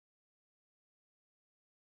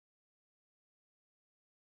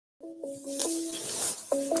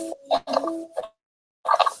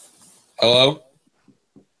Hello?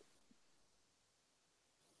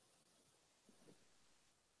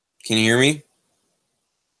 Can you hear me?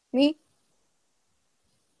 Me?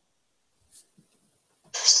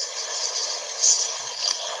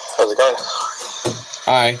 How's it going?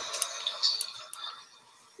 Hi.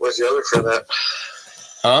 Where's the other friend at?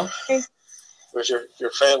 Huh? Where's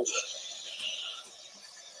your friend?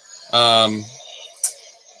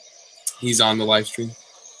 He's on the live stream.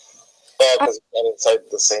 Yeah, because he's not inside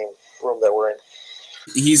the same room that we're in.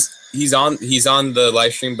 He's on the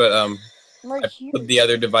live stream, but Right I here. put the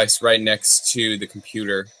other device right next to the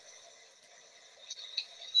computer.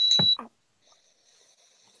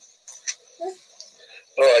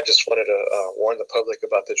 Oh, I just wanted to warn the public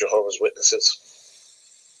about the Jehovah's Witnesses.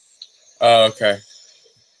 Oh, okay.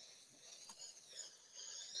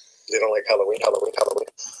 They don't like Halloween.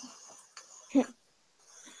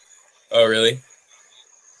 Oh, really?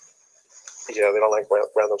 Yeah, they don't like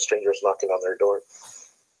random strangers knocking on their door.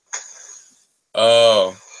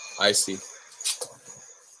 Oh, I see.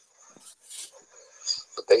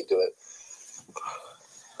 But they do it.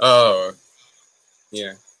 Oh,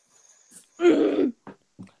 yeah. Because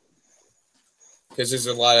there's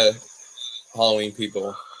a lot of Halloween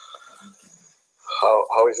people.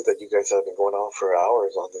 How is it that you guys have been going on for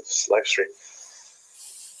hours on this live stream?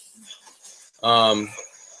 All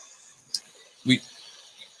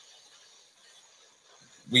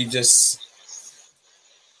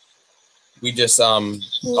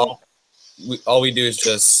we do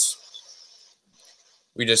is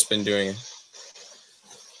we just been doing it.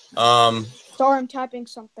 Sorry, I'm typing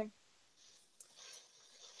something.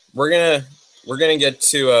 We're gonna get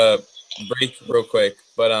to a break real quick,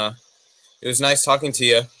 but it was nice talking to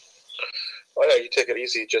you. Oh yeah, you take it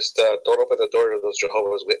easy. Just don't open the door to those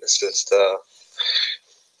Jehovah's Witnesses.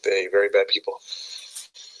 They're very bad people.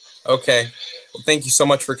 Okay. Well, thank you so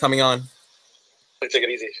much for coming on. Take it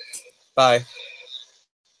easy. Bye.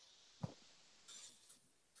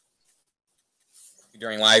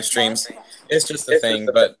 During live streams, it's just a thing,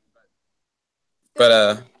 but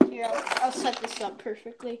Here, I'll set this up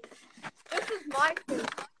perfectly. This is my food.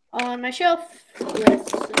 On my shelf,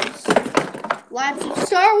 yes, lots of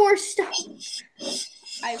Star Wars stuff.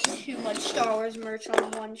 I have too much Star Wars merch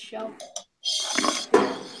on one shelf.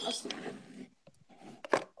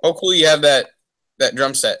 oh, cool! You have that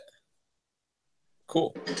drum set.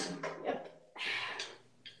 Cool. Yep.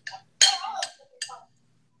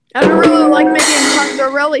 I don't really like making puns. They're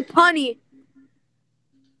really punny.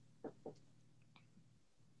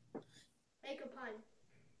 Make a pun.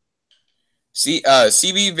 See,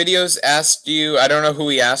 CB Videos asked you. I don't know who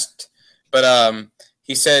he asked, but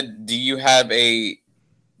he said, "Do you have a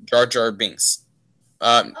Jar Jar Binks?"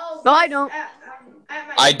 Oh, No, I don't. At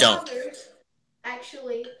my I don't. father's,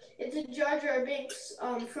 actually, it's a Jar Jar Binks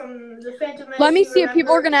from the Phantom Menace. Let me you see if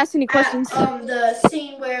people are gonna ask any questions. At, the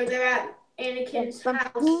scene where they're at Anakin's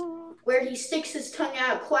house, where he sticks his tongue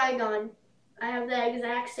out Qui-Gon. I have the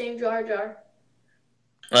exact same Jar Jar.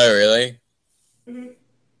 Oh, really? Mm-hmm.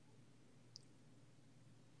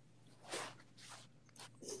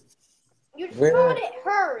 You called it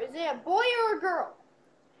her. Is it a boy or a girl?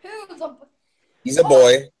 Who's a? He's a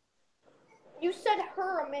boy. You said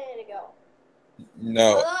her a minute ago.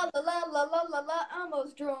 No. La la la la la la la.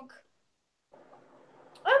 Elmo's drunk.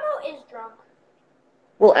 Elmo is drunk.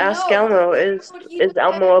 Well, ask Elmo. Is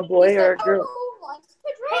Elmo a boy or a girl?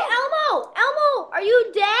 Hey, Elmo! Elmo, are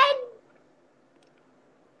you dead?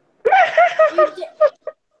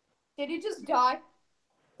 Did he just die?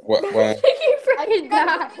 What? He freaking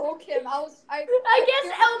died. Broke him. I guess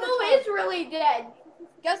Elmo is really dead.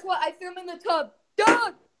 Guess what? I threw him in the tub.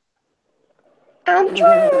 Dog! I'm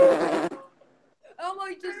drunk. Elmo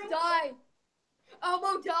just died.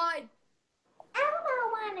 Elmo died. Elmo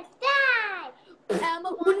wanna die.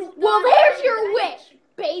 Elmo wanna die. Well, there's your wish,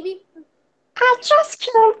 baby. I just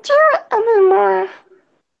can't do it anymore. I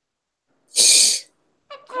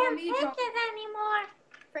can't take it anymore.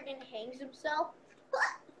 Freaking hangs himself.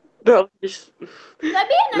 No, just That'd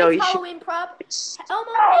be a nice Halloween prop.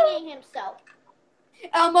 Elmo hanging himself.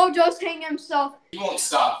 Elmo just hang himself. He won't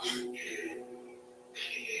stop.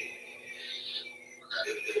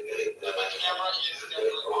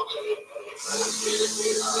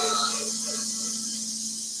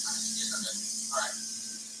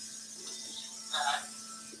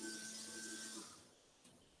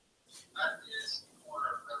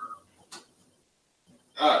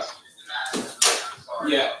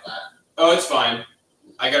 Yeah. Oh, it's fine.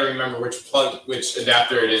 I gotta remember which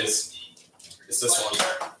adapter it is. It's this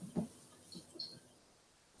one.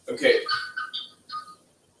 Okay.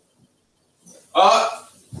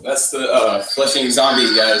 flushing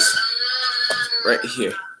zombie, guys. Right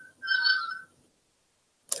here.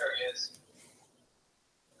 There he is.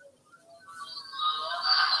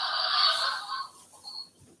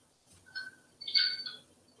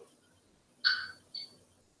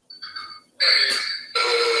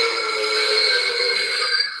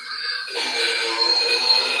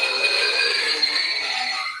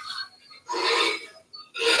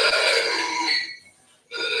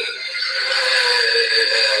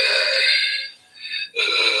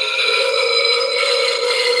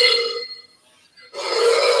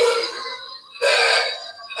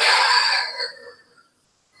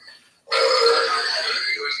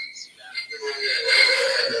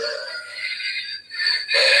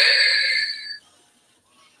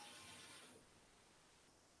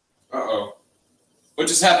 Uh-oh. What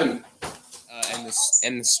just happened?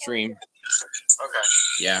 End the stream. Okay.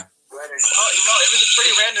 Yeah. Well, it was a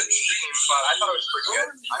pretty random stream, but I thought it was pretty good.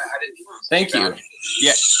 I didn't even Thank you.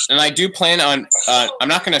 Yeah, and I do plan on. I'm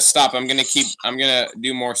not gonna stop. I'm gonna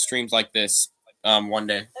do more streams like this. One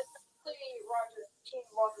day.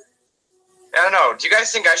 I don't know. Do you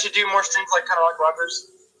guys think I should do more streams like kind of like Rogers?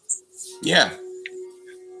 Yeah.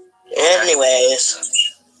 Anyways.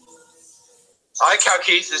 I like how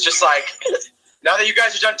Keith is just like, now that you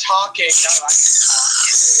guys are done talking, now that I can talk.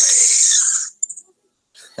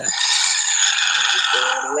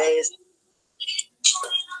 Anyways.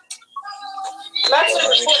 I'm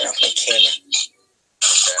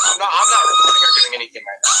not recording or doing anything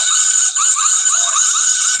right now.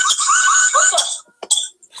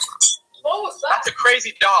 What was that? That's a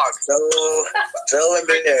crazy dog. So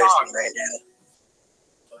embarrassing right now.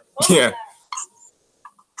 Yeah.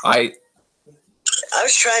 I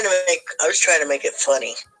was trying to make it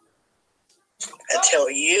funny until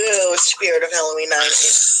you, Spirit of Halloween 9,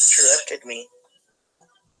 interrupted me.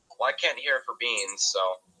 Well, I can't hear for beans, so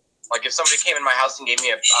like if somebody came in my house and gave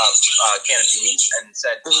me a can of beans and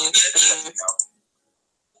said, no.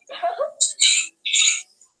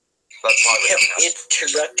 That's probably You kept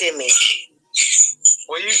interrupting me.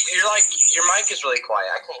 Well, you're like, your mic is really quiet.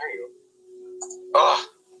 I can't hear you. Oh.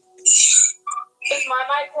 Is my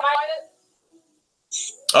mic quiet?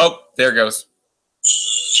 Oh, there it goes.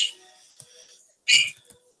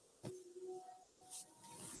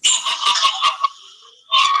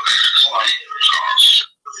 Hold on.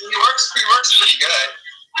 He works pretty good.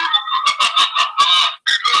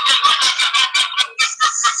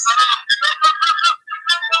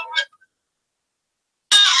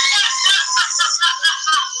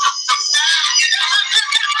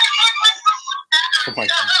 Oh my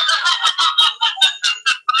God.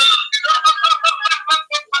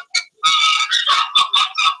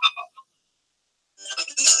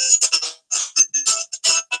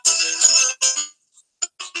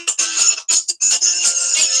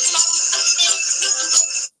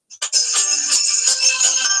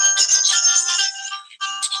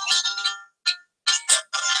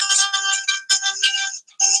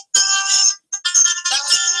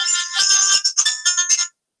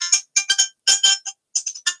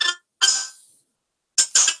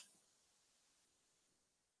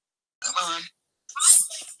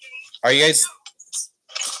 Are you guys?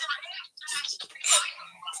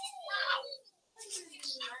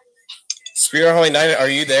 Spirit Holy Night, are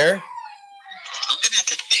you there? I'm gonna have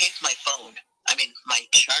to take my phone. I mean, my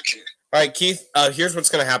charger. All right, Keith. Here's what's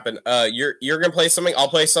gonna happen. You're gonna play something. I'll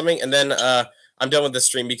play something, and then I'm done with the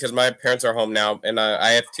stream because my parents are home now, and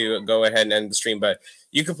I have to go ahead and end the stream. But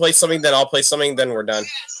you can play something, then I'll play something, then we're done.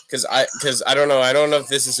 Because I don't know. I don't know if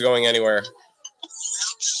this is going anywhere.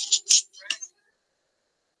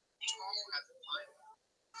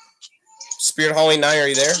 Spirit Holy Night, are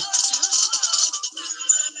you there?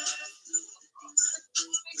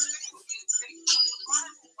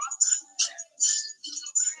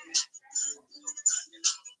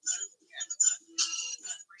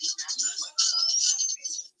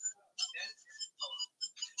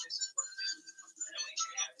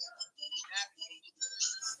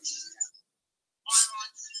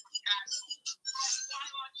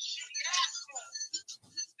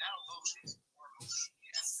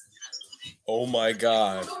 Oh my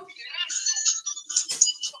God.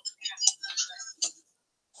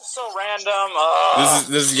 So random.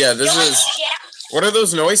 This is. What are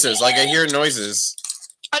those noises? Like I hear noises.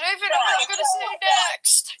 I don't even know what I'm gonna say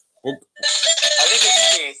next. I think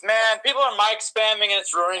it's Keith. Man, people are mic spamming and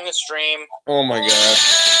it's ruining the stream. Oh my God.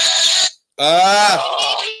 Ah!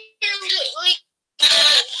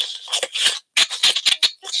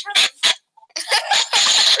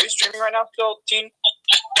 Are you streaming right now still, Teen?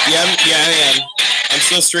 Yeah, I am. I'm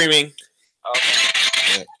still streaming. Okay.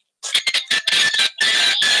 Yeah.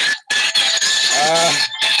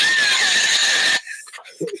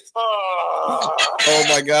 Oh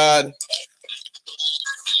my god.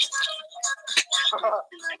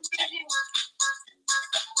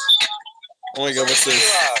 Oh my god, what's this?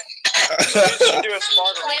 Do a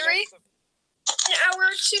smarter. Larry? An hour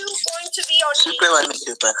or two going to be on Super let me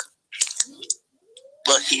Koopa.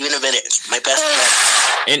 Look, even a minute. My best friend.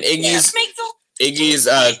 And Iggy's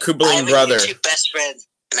I'm Koopaling a brother. YouTube best friend,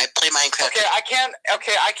 and I play Minecraft.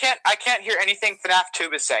 I can't hear anything FNAF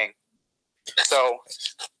Tube is saying. So.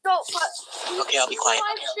 No, but Okay, I'll be quiet.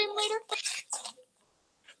 live stream later.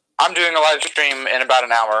 I'm doing a live stream in about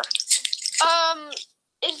an hour.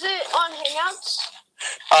 Is it on Hangouts?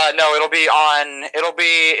 No, it'll be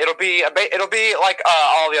like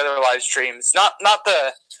all the other live streams.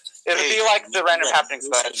 It'll be like the random happenings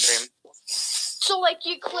live stream. So like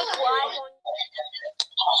you click live on.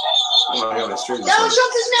 Oh my god, my stream is Donald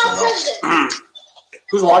Trump is now president.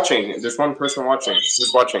 Who's watching? There's one person watching.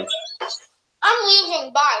 Who's watching? I'm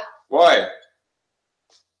leaving. Bye. Why?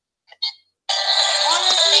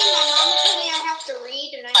 Honestly, my mom told me I have to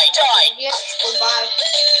read, and I died. Yes. So bye.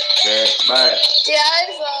 Okay, bye.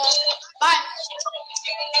 Guys, Bye.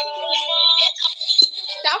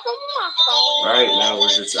 stop on my phone. Alright, now we're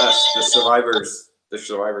just us, the survivors. The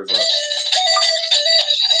survivors left.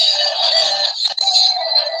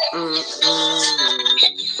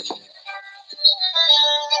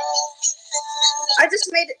 I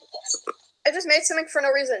just made something for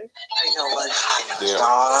no reason. I know what. Yeah.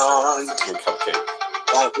 Song. Cupcake.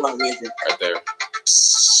 Right there.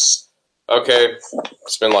 Okay.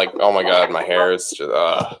 It's been like, oh my god, my hair is just,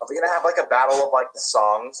 Are we gonna have like a battle of like the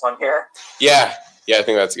songs on here? Yeah. Yeah, I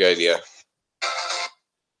think that's a good idea.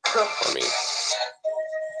 I mean.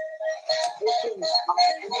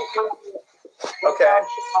 Okay.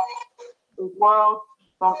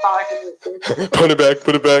 Put it back,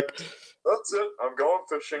 put it back. That's it. I'm going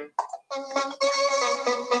fishing. Well,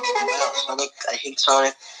 Sonic, I think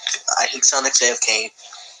Sonic's AFK.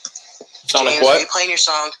 Sonic James, what? are you playing your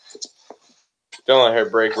song? Don't let her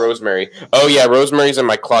break Rosemary. Oh yeah, Rosemary's in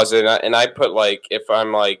my closet, and I put like, if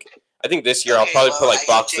I'm like, I think this year I'll Okay, probably well, put like I think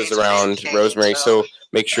boxes James around AFK, Rosemary, so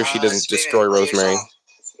make sure she doesn't Spirit, destroy play your Rosemary. song.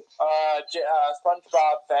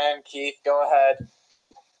 SpongeBob fan, Keith, go ahead.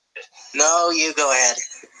 No, you go ahead.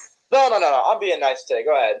 No. I'm being nice today.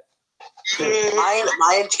 Go ahead.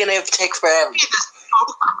 Mine's gonna take forever.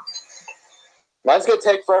 Mine's gonna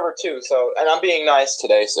take forever too. So, and I'm being nice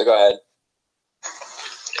today. So go ahead.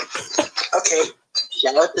 Okay.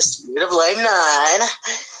 Shout out to Spirit of Light 9,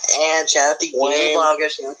 and shout out to Gaming Blogger,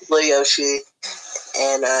 shout out to Blue Yoshi,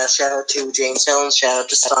 and shout out to James Jones, shout out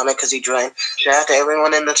to Sonic because he joined, shout out to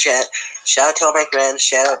everyone in the chat, shout out to all my friends,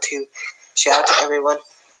 shout out to everyone.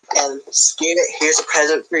 And Spirit, here's a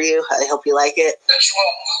present for you. I hope you like it.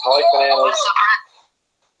 I like bananas.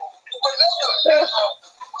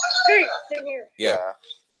 Hey, in here. Yeah.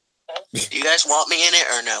 Do you guys want me in it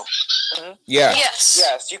or no? Yeah. Yes.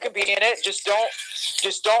 Yes, you can be in it. Just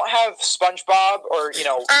don't have SpongeBob or Keith.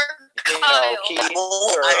 I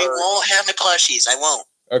won't have the plushies. I won't.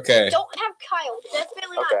 Okay. Don't have Kyle.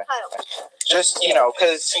 Definitely Okay. not Kyle. Just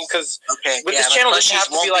because Okay. But yeah, this my channel doesn't plushies have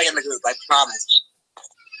to won't be like in the group. I promise.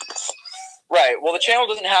 right. Well, the channel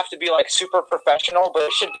doesn't have to be like super professional, but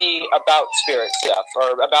it should be about spirit stuff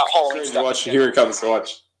or about Halloween stuff. Watch, here it comes.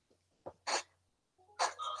 Watch.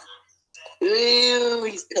 Ooh,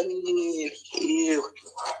 he's coming in. Ew.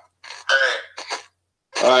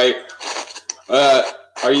 All right.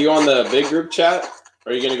 Are you on the big group chat?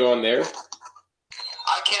 Are you gonna go on there?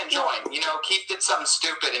 I can't join. Keith did something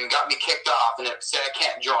stupid and got me kicked off, and it said I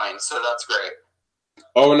can't join, so that's great.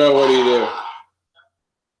 Oh no! What do you do?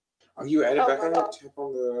 Are you added back on it? Tap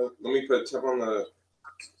on the. Let me tap on the.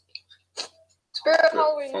 Spirit of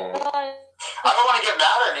Halloween. I don't want to get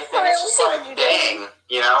mad or anything. It's just like, dang,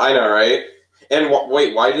 I know, right? And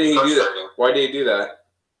wait, why did he do that? Why did he do that?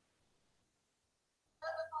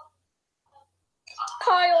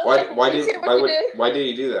 Kyle. Why did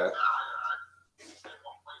he do that?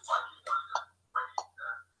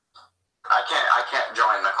 I can't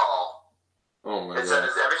join the call. Oh my It says god.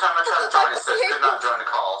 every time I try to join, it says could not join the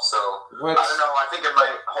call. So What? I don't know. I think it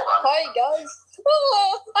might. Hold on. Hi guys.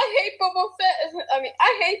 Oh, I hate Boba Fett.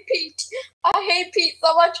 I hate Pete. I hate Pete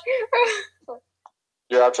so much.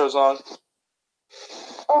 Your outro song?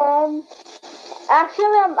 Actually,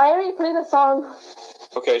 I already played the song.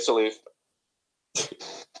 Okay, so leave.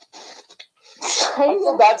 I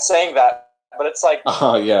feel bad saying that, but it's like,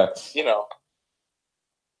 Oh yeah.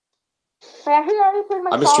 I actually already played my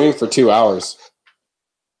I've been song. streaming for 2 hours.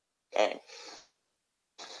 Dang.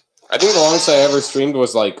 I think the longest I ever streamed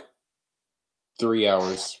was like 3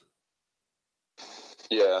 hours.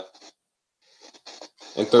 Yeah.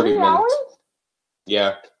 In 30 minutes. Hours?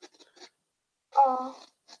 Yeah. Oh.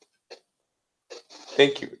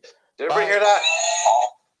 Thank you. Did everybody hear that?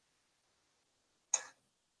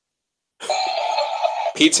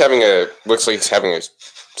 Pete's looks like he's having a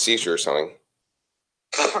seizure or something.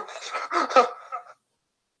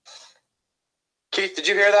 Keith, did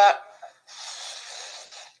you hear that?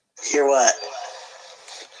 Hear what?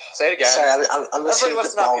 Say it again. Sorry, I'm listening to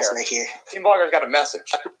listen the up balls here. right here. Team Blogger's got a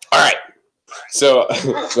message. All right. So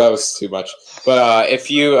that was too much. But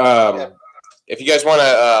if you guys want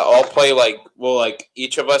to all play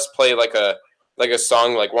each of us play like a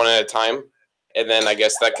song like one at a time, and then I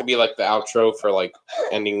guess that could be like the outro for like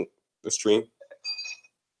ending the stream.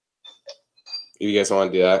 If you guys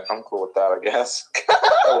want to do that, I'm cool with that, I guess.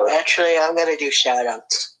 Actually, I'm gonna do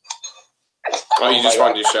shout-outs. Oh, you just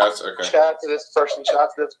want to do shouts? Okay. Shout out to this person, shout out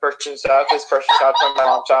to this person, shout out to this person, shout out to my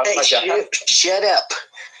mom, shout out to my dad. Shut up.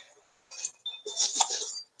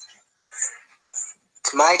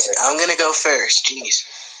 I'm gonna go first. Jeez.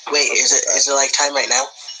 Wait, is it like time right now?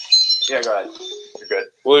 Yeah, go ahead. You're good.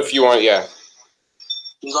 Well, if you want, yeah.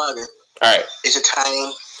 Blogger. All right. Is it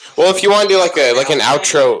time? Well, if you want to do like an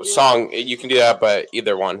outro song, you can do that, but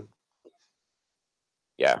either one.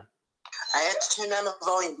 Yeah. I had to turn down the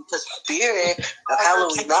volume because Spirit of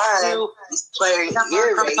Halloween Live is playing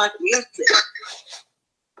ear music.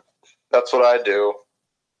 That's what I do.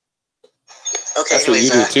 Okay, that's what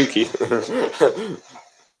you do too, Keith.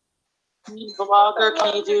 Blogger,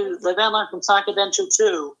 can you do Live and Learn from Sonic Adventure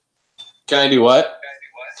 2? Can I do what?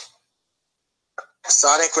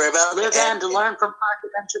 Sonic Rebel. Live and Learn from Sonic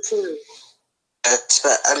Adventure 2. That's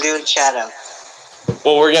what I'm doing. Shadow.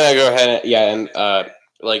 Well, we're gonna go ahead and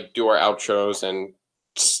like do our outros and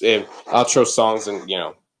outro songs and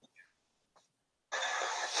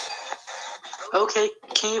Okay,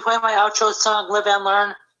 can you play my outro song, Live and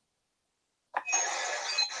Learn?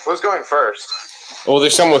 Who's going first? Well,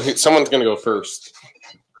 there's someone's gonna go first.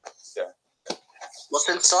 Yeah. Well,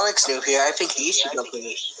 since Sonic's new here, I think he should go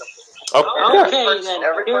first. Okay, then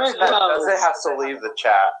Every here person it that does goes. it has to leave the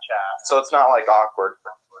chat, so it's not like awkward.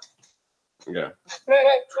 Yeah.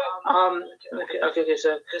 Okay,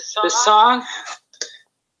 so the song,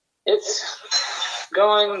 it's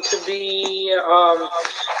going to be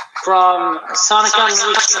from Sonic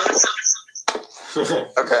Unleashed.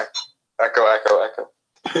 Okay. Echo.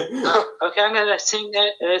 Okay, I'm gonna sing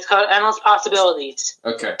it. It's called Endless Possibilities.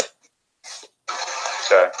 Okay.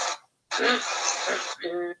 Okay.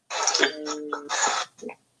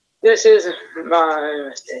 This is my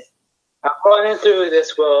mistake. I'm running through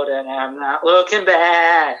this world and I'm not looking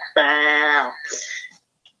back. Bow.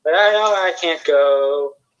 But I know I can't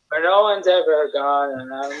go where no one's ever gone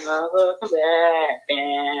and I'm not looking back.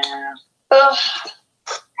 Bow.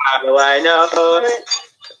 How do I know it?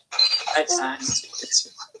 I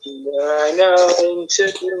know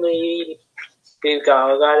intuitively we've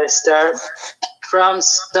all got to start from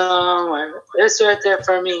somewhere. It's right there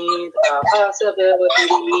for me. The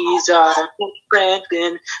possibilities are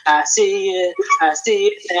branding. I see it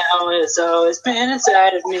now. It's always been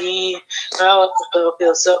inside of me. Oh, I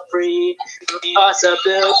feel so free.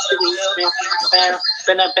 Possibilities. Bam,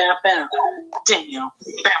 bam, bam, bam. Damn,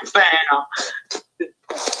 bam, bam.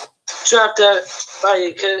 Drop that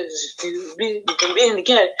body because you can be in the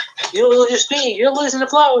get. You'll lose your speed. You're losing the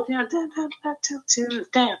flow.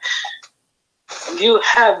 Damn. You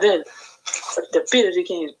have been defeated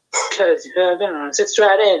again because you have been on 6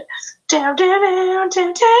 right in. Down.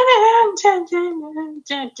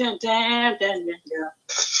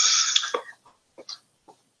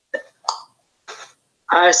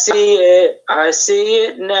 I see it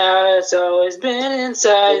now. It's always been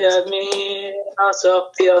inside of me. I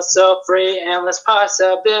also feel so free, endless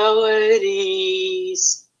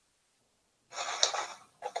possibilities.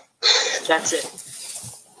 That's it.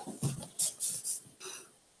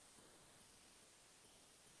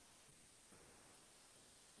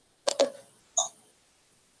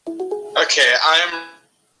 Okay, I'm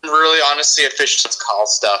really honestly official call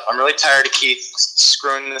stuff. I'm really tired of Keith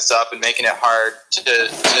screwing this up and making it hard to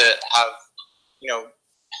have,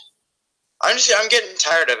 I'm getting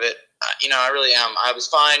tired of it. I really am. I was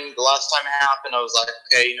fine the last time it happened. I was like,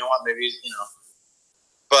 okay, you know what, maybe,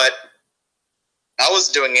 but I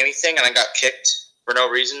wasn't doing anything and I got kicked for no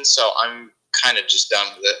reason, so I'm kind of just done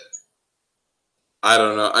with it. I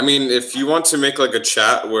don't know. I mean, if you want to make like a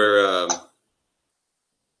chat where,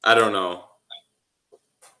 I don't know.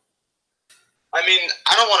 I mean,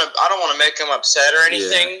 I don't want to make him upset or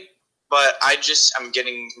anything, but I'm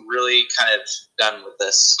getting really kind of done with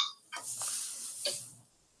this.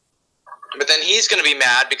 But then he's going to be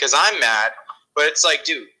mad because I'm mad But it's like,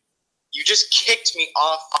 dude, you just kicked me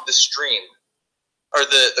off the stream or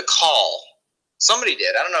the call. Somebody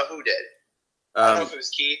did. I don't know who did. I don't know if it was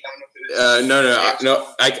Keith. I don't know if it was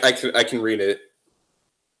no. I can read it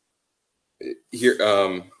here.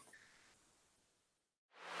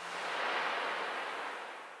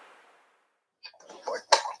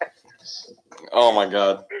 Oh my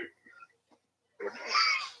god.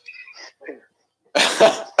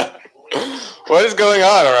 What is going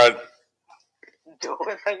on, Arad?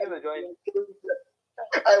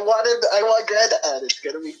 I want Granddad. It's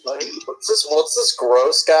gonna be funny. What's this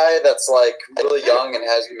gross guy that's like really young and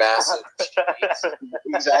has massive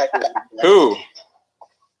Exactly. Who?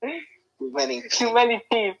 Too many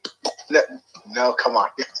teeth. No, come on.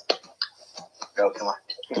 No, come on.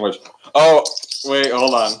 Too much. Oh, wait,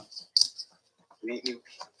 hold on.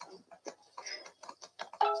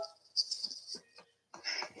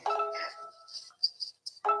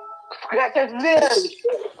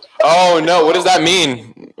 Oh no! What does that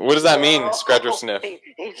mean? What does that mean? Scratch or sniff? He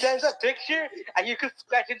sends a picture, and you can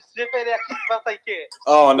scratch and sniff it, and it actually smells like it.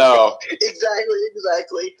 Oh no!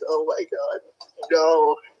 Exactly. Oh my god.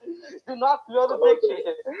 No. Do not smell the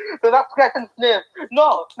picture. Do not scratch and sniff.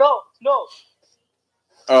 No.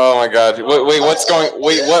 Oh my god! Wait, what's going?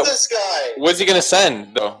 Wait, what? This guy. What's he gonna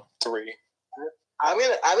send though? 3. I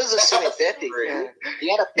was assuming 50. He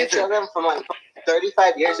had a picture of him from like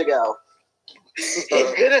 35 years ago. He's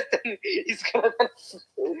gonna send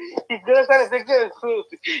a picture of his food.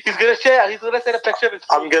 He's gonna send a picture of his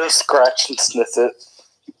food. I'm gonna scratch and sniff it.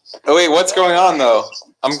 Oh wait, what's going on though?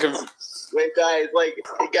 Wait, guys, like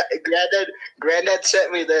Granddad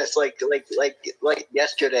sent me this like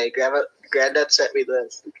yesterday. Granddad sent me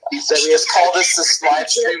this. He sent me. Just call this the live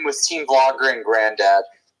stream with Team Vlogger and Granddad.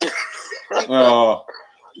 Oh.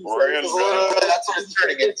 That's what it's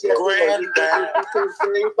turning into. Granddad.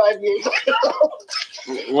 35 years ago.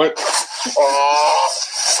 What? Oh.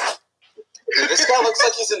 Dude, this guy looks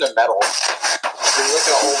like he's into metal. He's like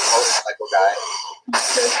an old motorcycle guy.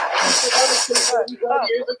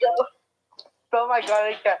 Years ago. Oh my god,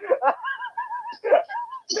 I can't.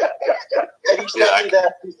 And he sent me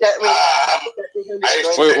that. He sent me.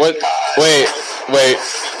 Wait, what? Wait.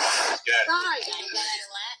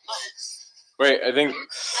 Wait, I think.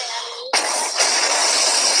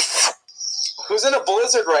 Who's in a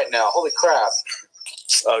blizzard right now? Holy crap.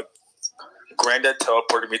 Granddad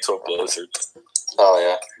teleported me to a blizzard. Oh,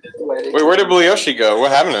 yeah. Wait, where did Yoshi go?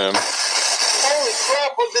 What happened to him? Holy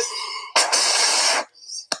crap, what did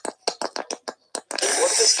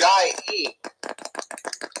this guy eat?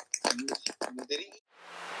 Did he eat?